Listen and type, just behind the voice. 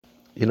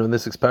In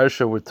this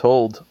parsha, we're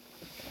told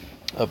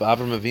of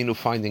Avram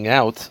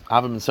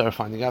and Sarah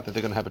finding out that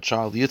they're going to have a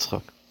child,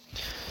 Yitzchak.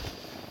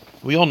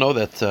 We all know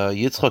that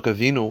Yitzchak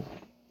Avinu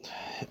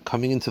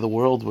coming into the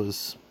world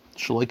was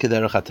Shaloi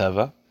Kederech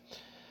HaTeva.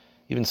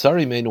 Even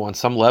Sarah Imenu on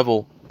some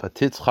level, but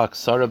Yitzchak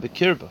Sarah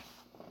Bekirba.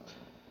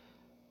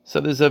 So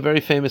there's a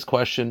very famous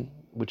question,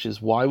 which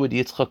is, why would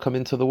Yitzchak come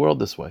into the world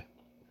this way?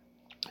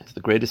 He's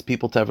the greatest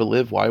people to ever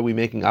live. Why are we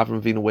making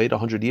Avram Avinu wait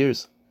 100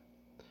 years?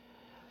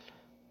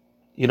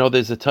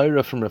 There's a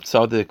Torah from Rav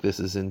Tzaddik. This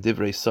is in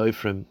Divrei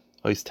Sofrim,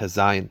 Ois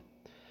Tezayin.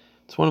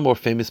 It's one of the more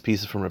famous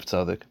pieces from Rav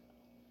Tzaddik.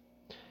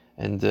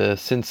 And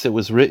since it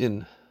was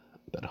written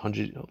about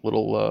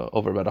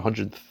over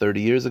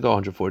 130 years ago,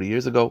 140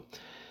 years ago,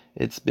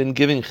 it's been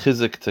giving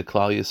chizuk to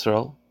Klal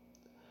Yisrael.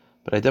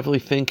 But I definitely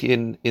think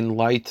in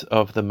light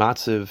of the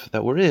matziv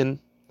that we're in,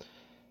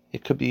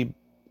 it could be,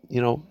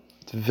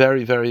 it's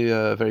very, very,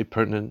 very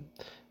pertinent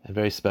and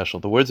very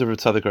special. The words of Rav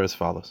Tzaddik are as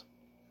follows.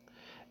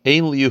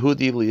 Ein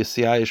liyehudi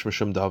liyisiyayish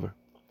mishum davar.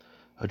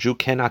 A Jew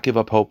cannot give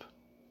up hope.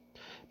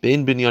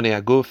 Bein binyonei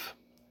aguf,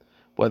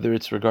 whether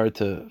it's regard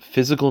to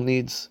physical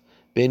needs,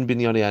 bein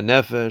binyonei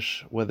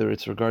hanefesh, whether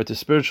it's regard to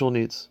spiritual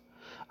needs.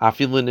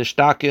 Afilu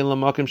nishtake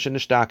lamakim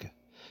shenishtake.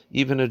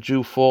 Even a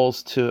Jew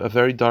falls to a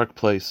very dark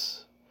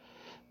place.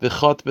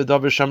 V'chot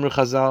bedavar shamru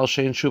chazal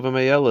shein shuva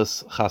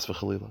meyelis chas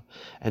v'chalila,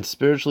 and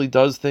spiritually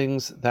does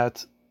things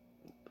that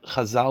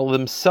Chazal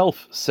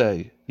themselves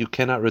say you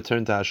cannot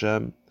return to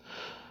Hashem.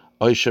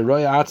 Or you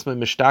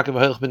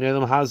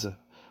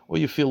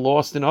feel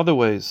lost in other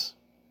ways.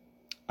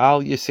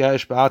 A Jew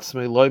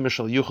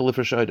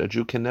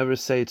can never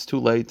say it's too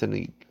late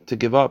to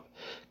give up.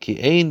 Because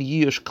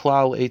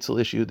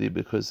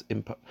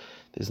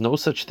there's no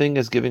such thing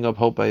as giving up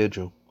hope by a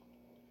Jew.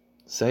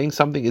 Saying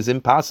something is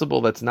impossible,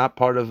 that's not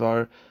part of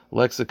our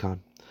lexicon.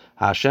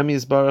 Hashem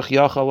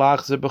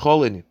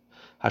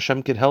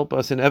could help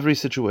us in every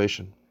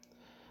situation.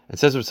 And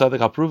says Rav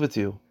Tzaddik, I'll prove it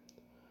to you,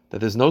 that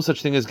there's no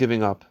such thing as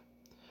giving up.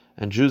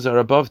 And Jews are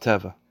above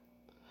Teva.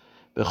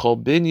 The whole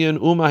inyan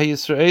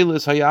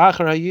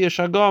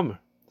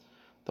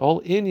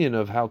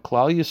of how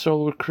Klal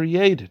Yisrael were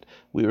created.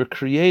 We were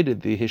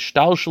created, the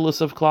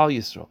hishtalshelus of Klal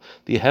Yisrael,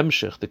 the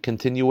hemshech, the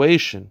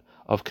continuation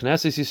of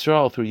Knesset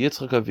Yisrael through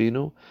Yitzchak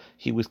Avinu.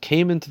 He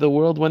came into the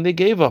world when they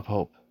gave up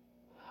hope.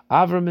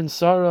 Avram and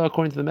Sarah,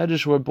 according to the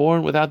Medrash, were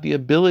born without the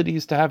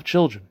abilities to have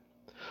children.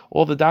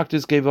 All the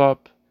doctors gave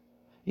up.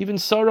 Even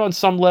Sarah, on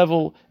some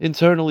level,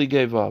 internally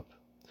gave up.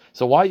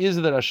 So why is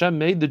it that Hashem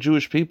made the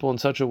Jewish people in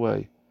such a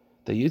way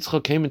that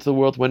Yitzchak came into the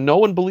world when no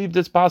one believed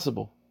it's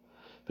possible?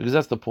 Because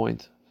that's the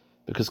point.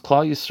 Because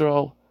Klal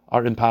Yisrael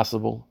are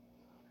impossible.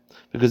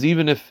 Because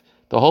even if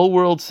the whole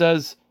world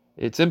says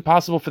it's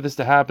impossible for this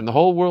to happen, the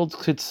whole world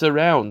could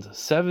surround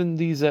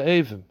 70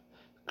 Za'evim,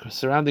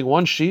 surrounding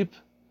one sheep,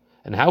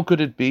 and how could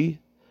it be?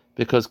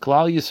 Because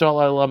Klal Yisrael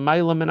are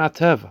lamayla min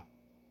ateva.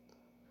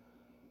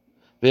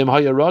 And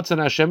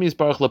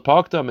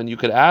you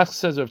could ask,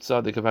 says Rav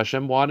Tzaddik, if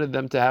Hashem wanted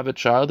them to have a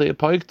child, then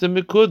why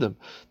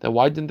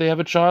didn't they have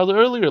a child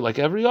earlier, like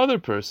every other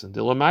person?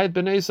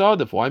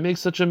 Why make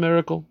such a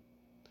miracle?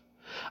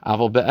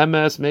 But says Rav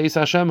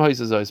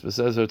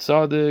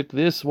Tzaddik,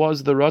 this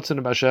was the Ratzon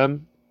of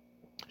Hashem,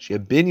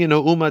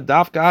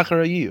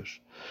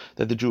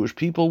 that the Jewish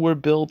people were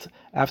built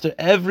after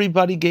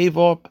everybody gave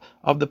up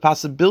of the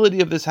possibility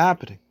of this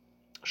happening.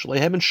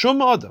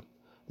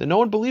 That no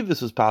one believed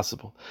this was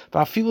possible.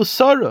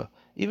 Sarah,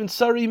 even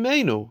Sarah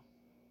Imenu,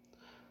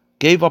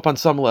 gave up on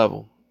some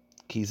level.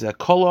 Because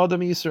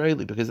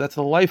that's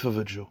the life of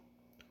a Jew.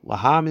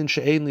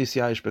 To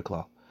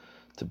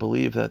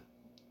believe that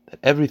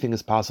everything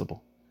is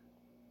possible.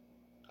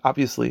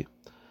 Obviously,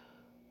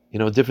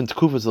 different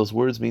kufas, those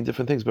words mean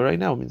different things, but right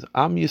now it means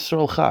Am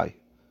Yisrael Chai.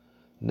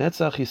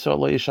 Netzach Yisrael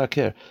Lo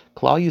Yishaker.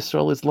 Klal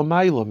Yisrael is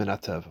Lamaylo Min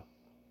HaTeva.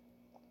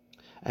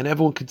 And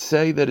everyone could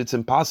say that it's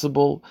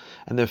impossible,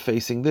 and they're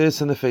facing this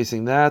and they're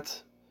facing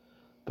that.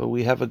 But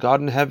we have a God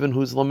in heaven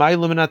who's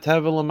L'mayla min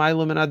HaTeva,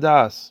 L'mayla min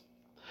HaDas.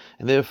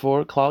 And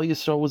therefore, Klal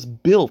Yisrael was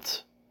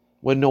built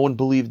when no one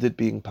believed it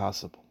being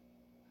possible.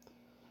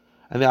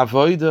 And the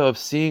avodah of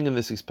seeing in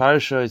this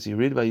parsha, as you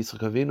read about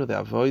Yitzchak Avinu, the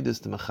avodah is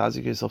to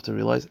mechazik yourself to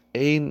realize,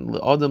 Ein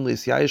l'odam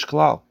l'isyayish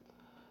klal.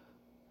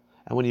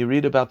 And when you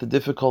read about the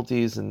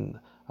difficulties, and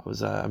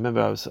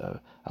I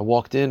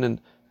walked in and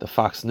the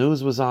Fox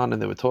News was on,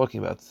 and they were talking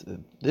about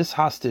this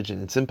hostage,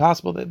 and it's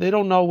impossible. They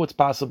don't know what's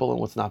possible and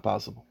what's not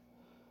possible.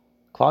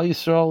 Klal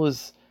Yisrael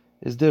is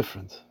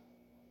different.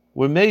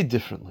 We're made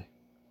differently.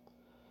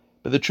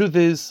 But the truth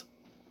is,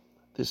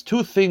 there's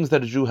two things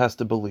that a Jew has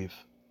to believe.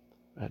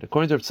 Right?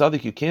 According to Rav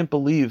Tzaddik, you can't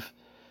believe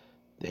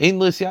the Ein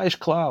L'Yisyayish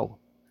Klal.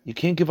 You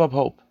can't give up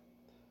hope.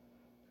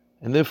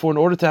 And therefore, in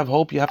order to have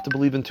hope, you have to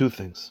believe in two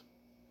things.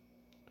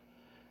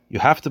 You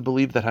have to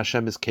believe that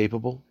Hashem is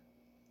capable,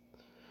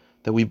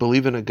 that we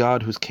believe in a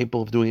God who's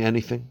capable of doing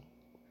anything.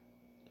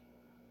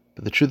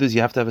 But the truth is, you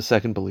have to have a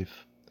second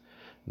belief.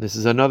 This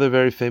is another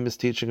very famous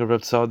teaching of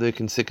Rav Tzaddik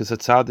in Sikas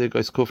HaTzadik,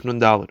 Ois Kuf Nun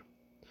Dalet.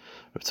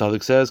 Rav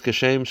Tzadok says,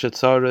 "Kashem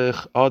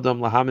shetzarich adam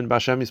lahamin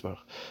b'Hashem yisbarach."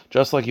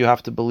 Just like you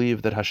have to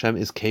believe that Hashem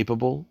is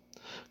capable,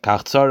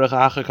 kach tzarich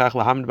acher kach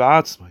lahamin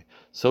ba'atzmai.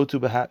 So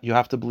too you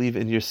have to believe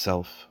in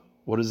yourself.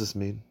 What does this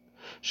mean?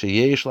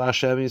 Sheyesh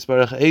laHashem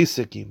yisbarach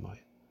eisek yimai.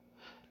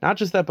 Not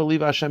just that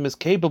believe Hashem is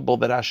capable,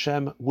 that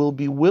Hashem will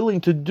be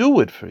willing to do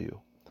it for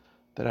you,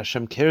 that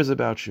Hashem cares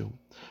about you.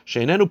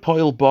 Sheinenu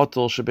poil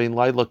botol shebein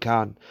layla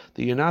kan.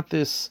 That you're not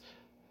this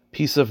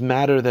piece of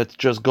matter that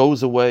just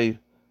goes away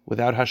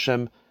without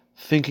Hashem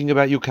thinking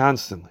about you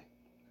constantly.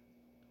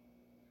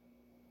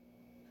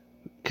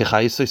 That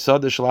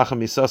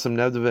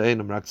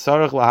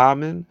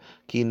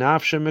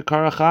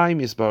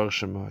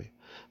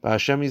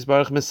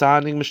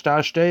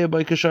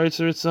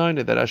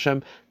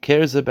Hashem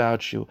cares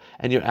about you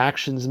and your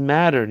actions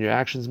matter and your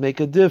actions make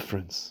a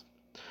difference.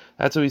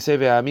 That's what we say,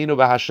 we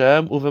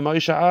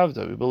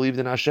believed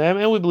in Hashem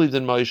and we believed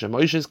in Moshe.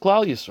 Moshe is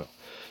Klal Yisrael.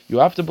 You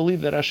have to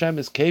believe that Hashem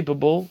is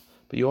capable,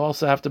 but you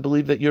also have to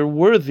believe that you're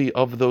worthy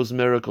of those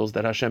miracles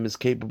that Hashem is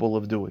capable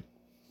of doing.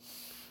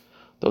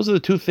 Those are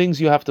the two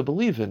things you have to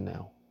believe in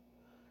now.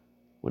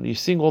 When you're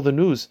seeing all the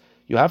news,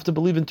 you have to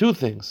believe in two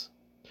things.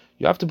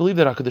 You have to believe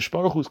that HaKadosh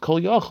Baruch Hu is Kol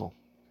Yachol.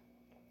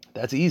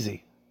 That's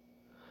easy.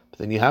 But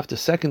then you have to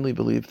secondly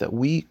believe that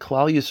we,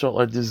 Klal Yisrael,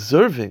 are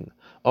deserving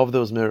of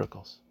those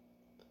miracles.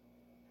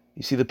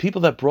 You see, the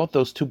people that brought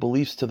those two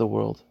beliefs to the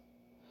world,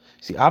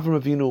 see,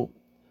 Avram Avinu,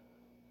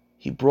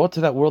 he brought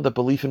to that world that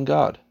belief in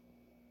God,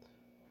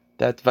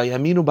 that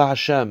Vayaminu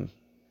b'Hashem,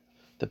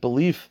 the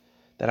belief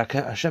that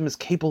Hashem is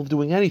capable of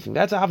doing anything.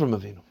 That's Avram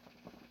Avinu.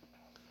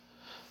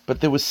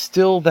 But there was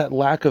still that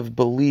lack of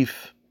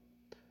belief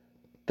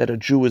that a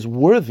Jew is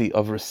worthy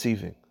of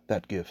receiving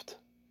that gift.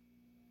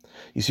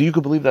 You see, you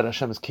could believe that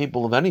Hashem is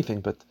capable of anything,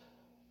 but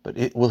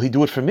will He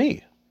do it for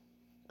me?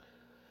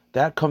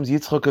 That comes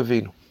Yitzchak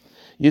Avinu.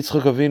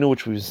 Yitzchak Avinu,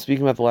 which we've been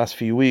speaking about the last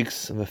few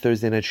weeks in the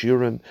Thursday night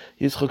shiurim,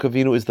 Yitzchak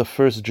Avinu is the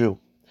first Jew.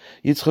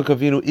 Yitzchak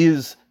Avinu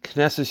is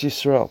Knesset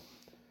Yisrael.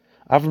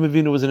 Avram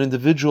Avinu was an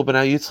individual, but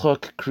now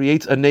Yitzchak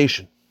creates a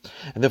nation.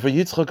 And therefore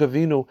Yitzchak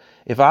Avinu,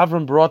 if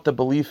Avram brought the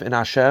belief in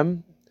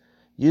Hashem,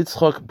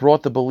 Yitzchak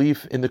brought the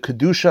belief in the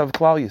Kedusha of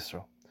Klal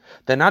Yisrael.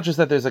 That not just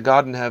that there's a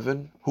God in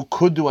heaven who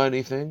could do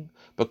anything,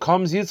 but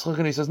comes Yitzchak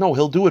and he says, no,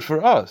 He'll do it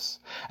for us.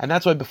 And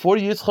that's why before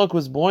Yitzchak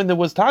was born, there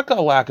was taka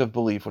a lack of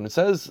belief. When it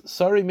says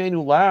Sari Menu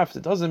laughed,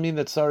 it doesn't mean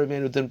that Sari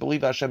Menu didn't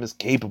believe Hashem is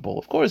capable.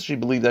 Of course she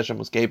believed Hashem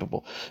was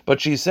capable.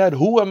 But she said,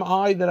 who am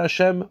I that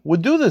Hashem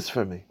would do this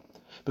for me?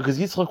 Because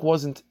Yitzchak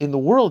wasn't in the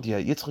world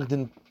yet. Yitzchak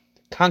didn't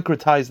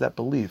concretize that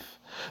belief.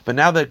 But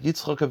now that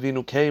Yitzchak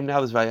Avinu came,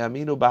 now there's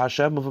Vayaminu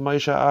b'Hashem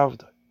u'v'Moshe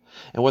Avdai.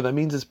 And what that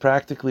means is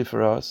practically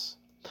for us,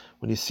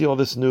 when you see all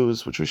this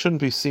news, which we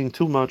shouldn't be seeing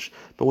too much,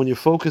 but when you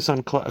focus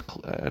on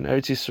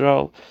Eretz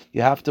Yisrael,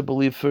 you have to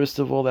believe, first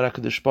of all, that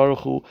HaKadosh Baruch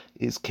Hu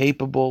is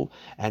capable,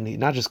 and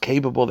not just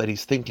capable, that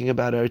He's thinking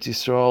about Eretz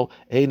Yisrael,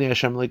 Einei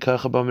Hashem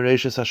leikacha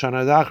b'mereishis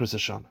hashana adachris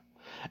hashana.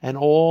 And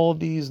all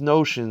these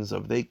notions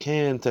of they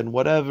can't, and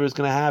whatever is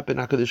going to happen,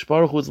 HaKadosh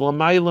Baruch Hu is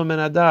l'mayla min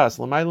adas,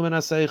 l'mayla min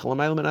aseicha,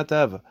 l'mayla min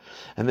ateva.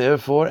 And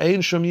therefore,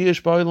 ein shum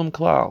yish ba'olam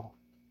klal.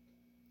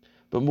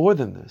 But more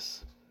than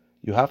this,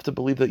 you have to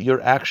believe that your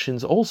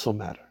actions also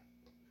matter,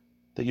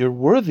 that you're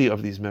worthy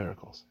of these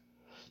miracles.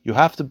 You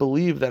have to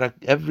believe that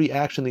every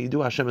action that you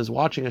do, Hashem is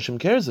watching, Hashem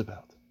cares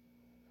about.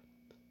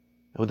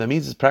 And what that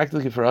means is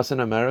practically for us in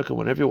America,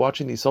 whenever you're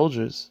watching these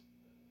soldiers,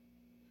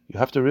 you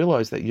have to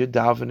realize that your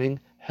davening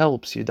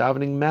helps, your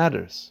davening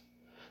matters.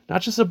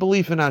 Not just a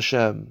belief in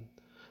Hashem,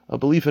 a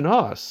belief in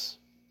us.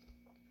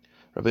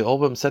 Rabbi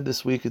Olbam said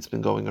this week, it's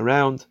been going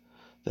around,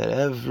 that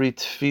every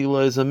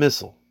tefillah is a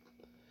missile.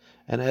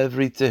 And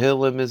every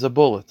tehillim is a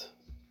bullet.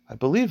 I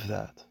believe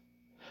that.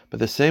 But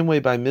the same way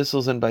by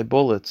missiles and by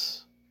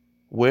bullets,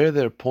 where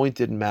they're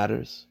pointed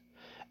matters,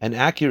 and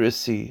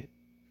accuracy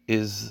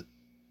is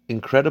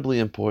incredibly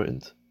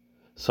important,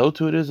 so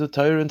too it is with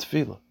Torah and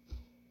Tefillah.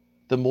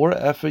 The more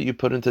effort you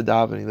put into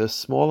davening, the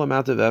small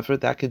amount of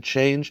effort, that can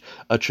change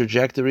a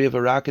trajectory of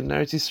a rocket in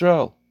Eretz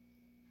Yisrael.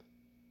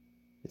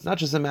 It's not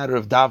just a matter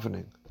of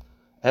davening.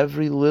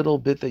 Every little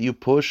bit that you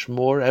push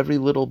more, every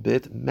little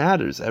bit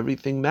matters.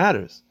 Everything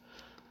matters.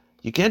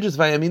 You can't just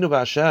Vayaminu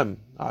b'Hashem.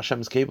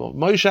 Hashem is capable.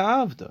 Moshe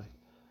Avdai.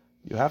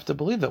 You have to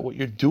believe that what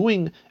you're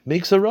doing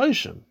makes a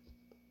roshim.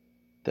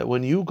 That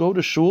when you go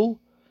to shul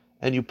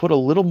and you put a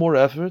little more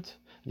effort,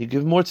 and you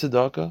give more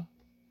tzedakah,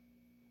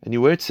 and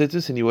you wear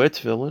tzitzis and you wear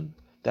tefillin,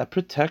 that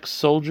protects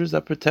soldiers,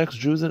 that protects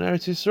Jews in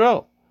Eretz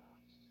Yisrael.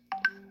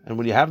 And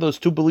when you have those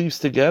two beliefs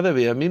together,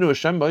 Vayaminu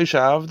Hashem Moshe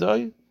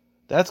Avdai,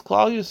 that's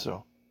Klal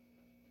Yisrael.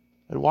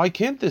 And why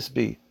can't this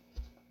be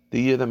the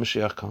year that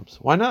Mashiach comes?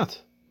 Why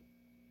not?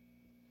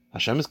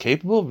 Hashem is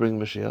capable of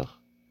bringing Mashiach,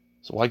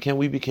 so why can't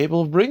we be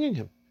capable of bringing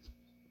Him?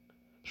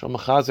 Shall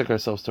machazek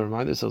ourselves to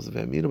remind ourselves of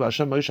Vayaminu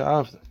b'Hashem Moshe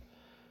Avdai,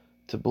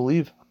 to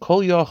believe Kol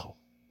Yachol,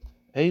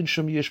 Ein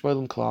Shum Yish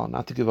B'Olam Klal,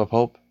 not to give up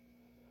hope,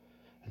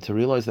 and to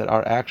realize that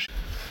our action.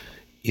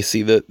 You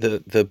see,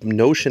 the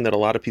notion that a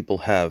lot of people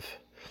have,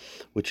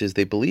 which is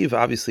they believe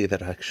obviously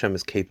that Hashem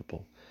is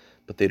capable,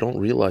 but they don't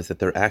realize that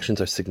their actions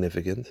are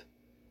significant,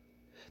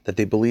 that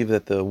they believe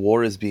that the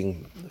war is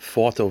being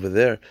fought over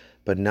there,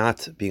 but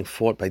not being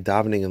fought by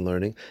davening and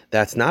learning.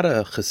 That's not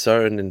a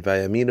chesaron in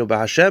Vayaminu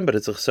b'Hashem, but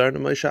it's a chesaron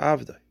in Moshe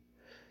Avdai.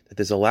 That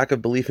there's a lack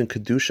of belief in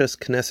Kedushas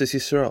Knesset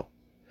Yisrael.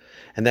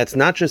 And that's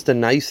not just a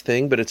nice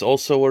thing, but it's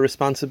also a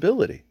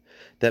responsibility.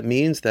 That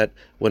means that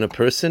when a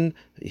person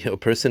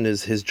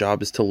is, his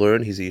job is to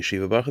learn, he's a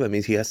yeshiva baruch, that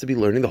means he has to be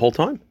learning the whole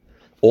time,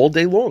 all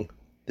day long.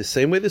 The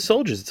same way the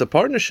soldiers, it's a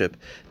partnership.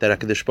 That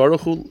HaKadosh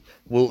Baruch Hu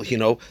will,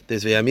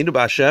 there's V'yaminu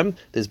b'Hashem,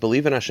 there's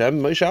belief in Hashem,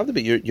 Moshe Avdai,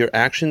 but your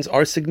actions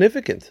are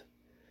significant.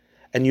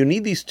 And you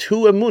need these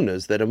two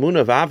emunas, that emuna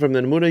of Avram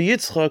and emuna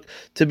Yitzchak,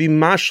 to be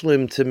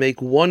mashlim, to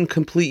make one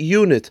complete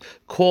unit,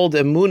 called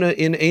emuna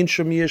in Ein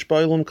Shom Yesh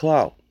Ba'olam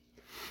Klal.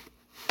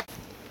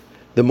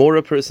 The more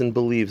a person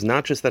believes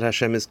not just that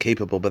Hashem is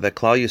capable, but that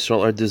Klal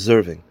Yisrael are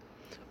deserving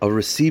of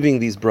receiving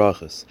these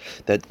brachas,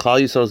 that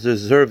Klal Yisrael is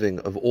deserving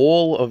of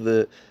all of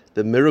the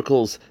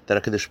miracles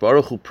that HaKadosh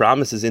Baruch Hu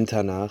promises in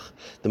Tanakh,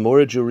 the more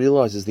a Jew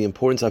realizes the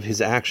importance of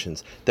his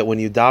actions, that when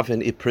you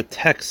daven, it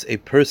protects a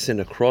person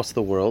across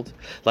the world.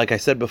 Like I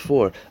said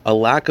before, a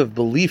lack of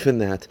belief in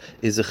that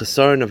is a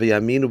chesaron of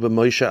Yaminu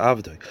b'Moshe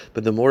Avdai.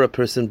 But the more a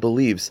person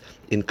believes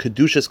in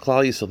Kedushas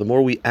Klal Yisrael, the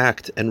more we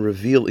act and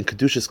reveal in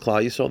Kedushas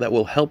Klal Yisrael, that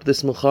will help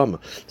this Milchama.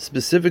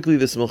 Specifically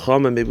this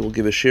Milchama, maybe we'll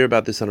give a share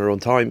about this on our own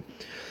time.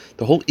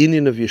 The whole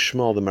Inyan of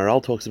Yishmael, the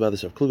Maral talks about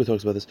this, Rav Kluger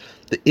talks about this,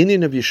 the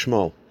Inyan of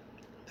Yishmael,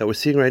 that we're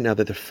seeing right now,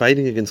 that they're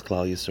fighting against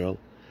Klal Yisrael.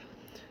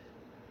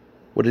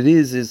 What it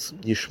is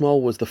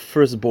Yishmael was the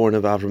firstborn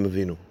of Avram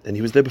Avinu, and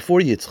he was there before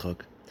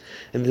Yitzchak,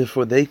 and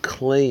therefore they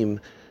claim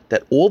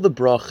that all the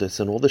brachas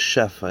and all the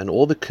shefa and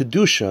all the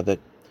kedusha that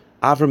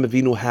Avram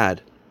Avinu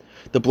had,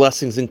 the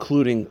blessings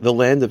including the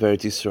land of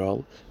Eretz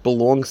Yisrael,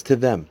 belongs to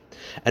them.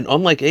 And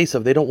unlike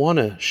Esav, they don't want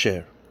to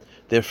share.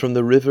 They're from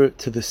the river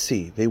to the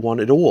sea. They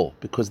want it all,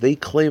 because they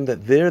claim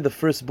that they're the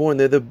firstborn,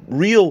 they're the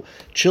real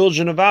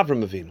children of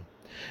Avram Avinu.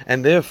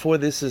 And therefore,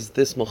 this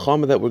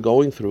Milchama that we're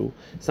going through,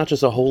 it's not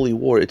just a holy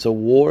war, it's a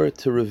war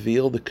to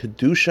reveal the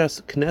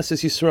Kedushas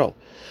Knesset Yisrael.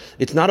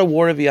 It's not a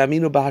war of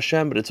Yaminu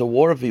b'Hashem, but it's a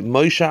war of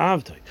Moshe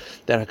Avdai.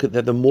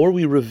 That the more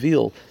we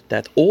reveal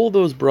that all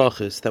those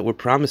brachas that were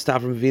promised to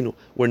Avram Avinu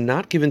were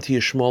not given to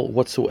Yishmael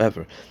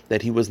whatsoever,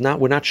 that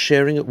we're not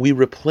sharing it, we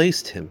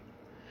replaced him.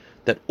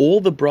 That all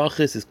the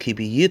brachas is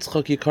Kibi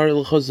Yitzchak Yikar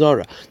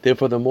L'Chazara.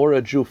 Therefore, the more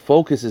a Jew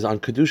focuses on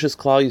Kedushas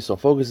Klal Yisrael,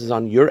 focuses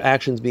on your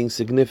actions being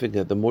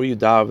significant, the more you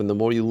daven and the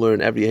more you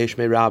learn, every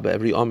Heshmei Rabbah,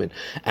 every Amen,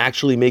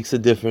 actually makes a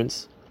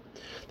difference.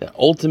 That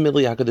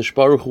ultimately HaKadosh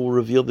Baruch Hu will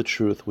reveal the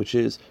truth, which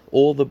is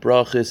all the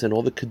brachas and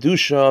all the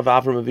Kedusha of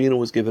Avram Avinu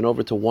was given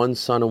over to one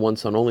son and one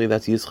son only,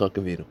 that's Yitzchak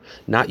Avinu,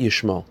 not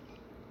Yishmael.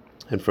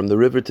 And from the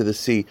river to the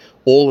sea,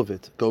 all of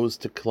it goes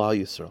to Klal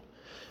Yisrael.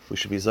 We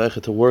should be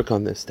zeicha to work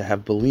on this, to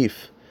have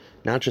belief,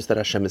 not just that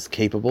Hashem is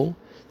capable,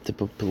 to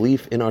put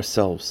belief in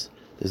ourselves.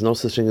 There's no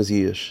such thing as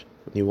Yish.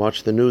 When you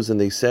watch the news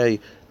and they say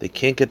they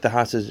can't get the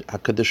Hasaj,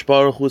 HaKadosh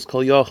Baruch Hu is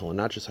Kol Yachol, and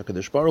not just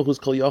HaKadosh Baruch Hu is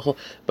Kol Yachol,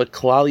 but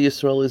Klal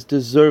Yisrael is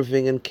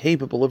deserving and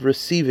capable of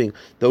receiving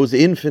those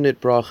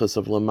infinite brachas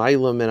of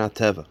L'mayla min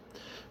HaTeva.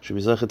 Should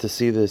be zeichet to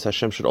see this.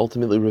 Hashem should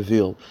ultimately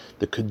reveal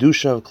the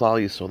Kedusha of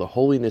Klal Yisrael, the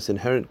holiness,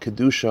 inherent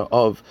Kedusha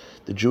of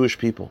the Jewish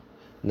people.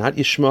 Not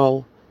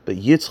Yishmael, but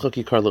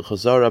Yitzchak Yikar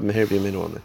L'Chazara Meher B'Yameinu Amen.